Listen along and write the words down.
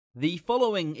The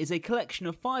following is a collection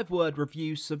of 5-word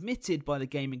reviews submitted by the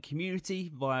gaming community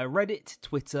via Reddit,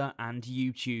 Twitter and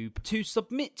YouTube. To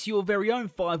submit your very own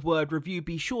 5-word review,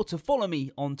 be sure to follow me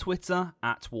on Twitter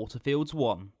at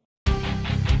Waterfields1.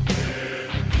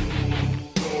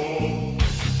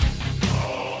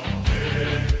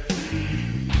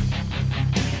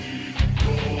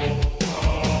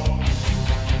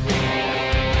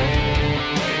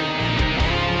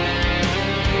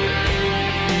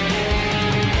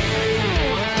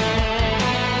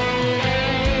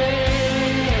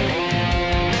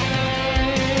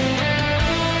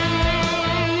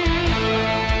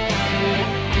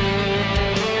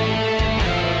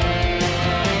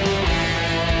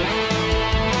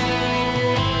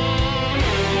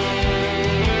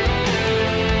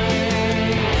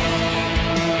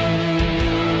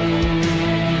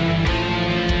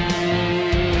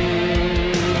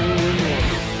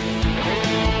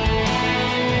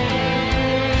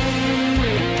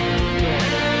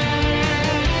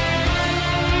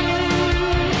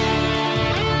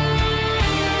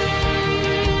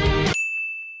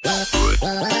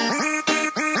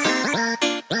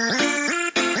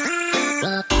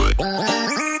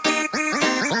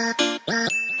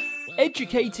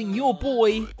 Educating Your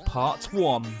Boy, Part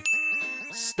 1.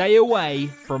 Stay away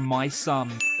from my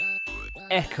son.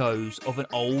 Echoes of an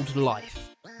old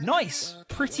life. Nice,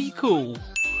 pretty cool.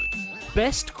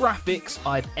 Best graphics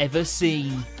I've ever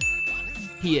seen.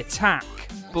 He attack,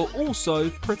 but also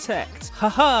protect.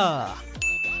 Haha.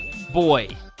 Boy,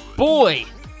 boy,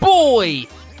 boy,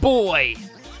 boy,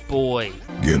 boy.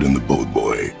 Get in the boat,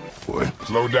 boy. Boy.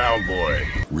 Slow down, boy.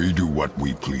 We do what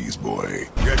we please, boy.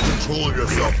 Get control of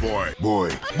yourself, boy.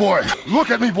 Boy. Boy, look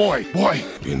at me, boy. Boy.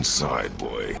 Inside,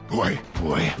 boy. Boy.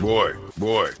 Boy. Boy.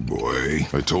 Boy. Boy.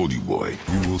 I told you, boy.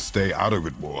 You will stay out of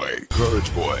it, boy.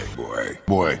 Courage, boy. Boy.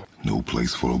 Boy. No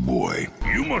place for a boy.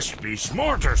 You must be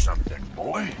smart or something,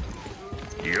 boy.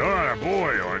 You're a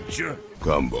boy, aren't you?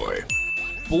 Come, boy.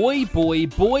 Boy, boy,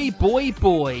 boy, boy,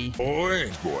 boy.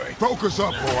 Boy. Boy. Focus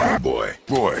up, boy. Boy.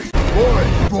 Boy.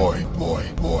 Boy. Boy.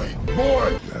 Boy. Boy.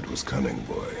 Boy. That was cunning,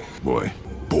 boy. Boy.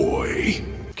 Boy.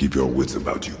 Keep your wits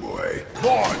about you, boy.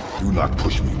 Boy. Do not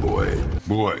push me, boy.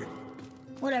 Boy.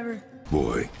 Whatever.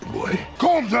 Boy. Boy.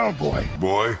 Calm down, boy.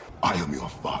 Boy. I am your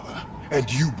father,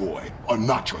 and you, boy, are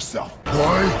not yourself.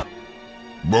 Boy.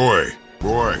 Boy.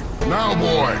 Boy. Now,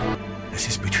 boy. This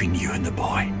is between you and the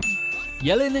boy.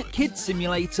 Yelling at Kid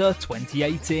Simulator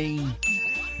 2018.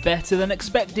 Better than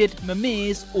expected,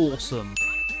 Mimir's awesome.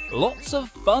 Lots of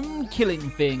fun killing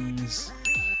things.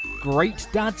 Great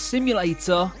Dad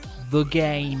Simulator, the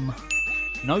game.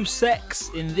 No sex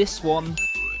in this one.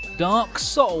 Dark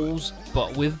Souls,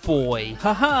 but with boy.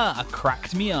 Haha,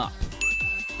 cracked me up.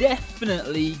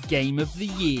 Definitely Game of the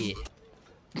Year.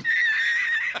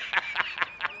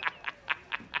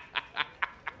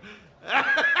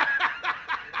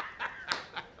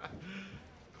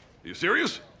 You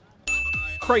serious?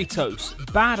 Kratos,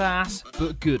 badass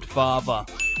but good father.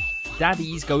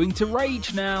 Daddy's going to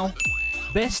rage now.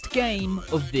 Best game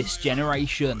of this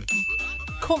generation.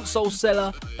 Console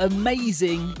seller,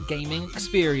 amazing gaming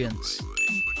experience.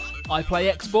 I play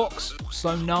Xbox,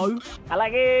 so no. I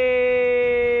like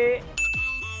it.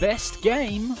 Best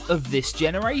game of this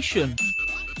generation.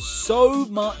 So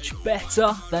much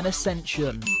better than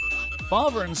Ascension.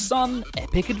 Father and son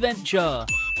epic adventure.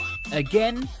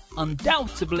 Again,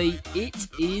 undoubtedly, it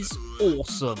is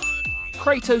awesome.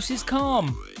 Kratos is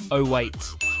calm. Oh wait.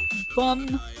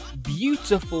 Fun,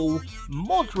 beautiful,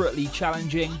 moderately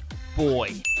challenging,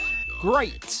 boy.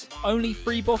 Great. Only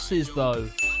 3 bosses though.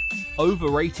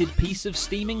 Overrated piece of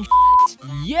steaming shit.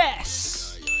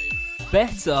 Yes!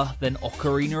 Better than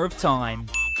Ocarina of Time.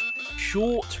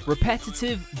 Short,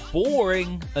 repetitive,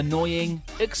 boring, annoying,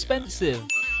 expensive.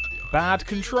 Bad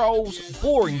controls,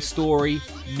 boring story,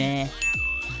 meh.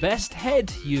 Best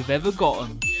head you've ever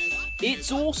gotten.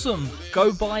 It's awesome,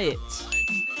 go buy it.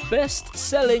 Best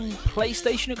selling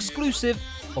PlayStation exclusive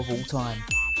of all time.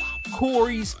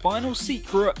 Corey's Final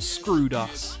Secret screwed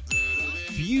us.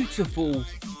 Beautiful,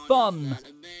 fun,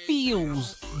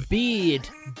 feels, beard,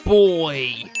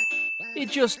 boy. It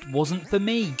just wasn't for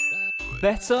me.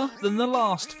 Better than the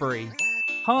last 3.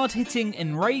 Hard-hitting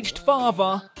enraged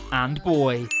father and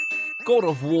boy. God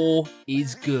of War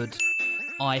is good.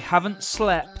 I haven't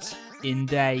slept in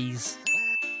days.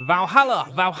 Valhalla,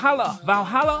 Valhalla,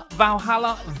 Valhalla,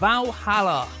 Valhalla,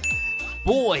 Valhalla.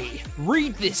 Boy,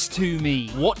 read this to me.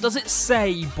 What does it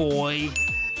say, boy?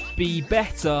 Be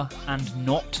better and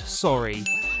not sorry.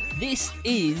 This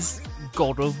is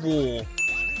God of War.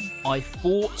 I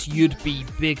thought you'd be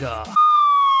bigger.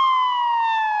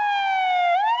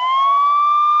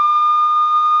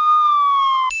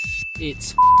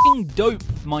 It's f***ing dope,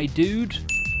 my dude.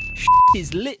 Shit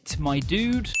is lit, my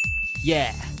dude.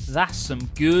 Yeah, that's some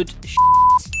good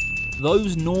shit.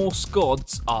 Those Norse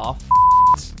gods are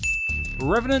f***ed.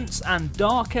 Revenants and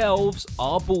Dark Elves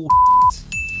are bullshit.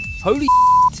 Holy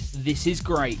shit, this is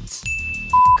great. F***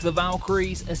 the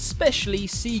Valkyries, especially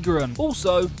Sigrun.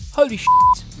 Also, holy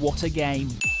shit, what a game.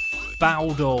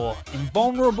 Baldur,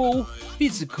 invulnerable,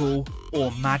 physical,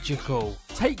 or magical?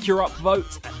 Take your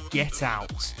upvote and get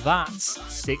out. That's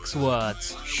 6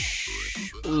 words.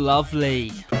 Shh,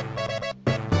 lovely. Bye.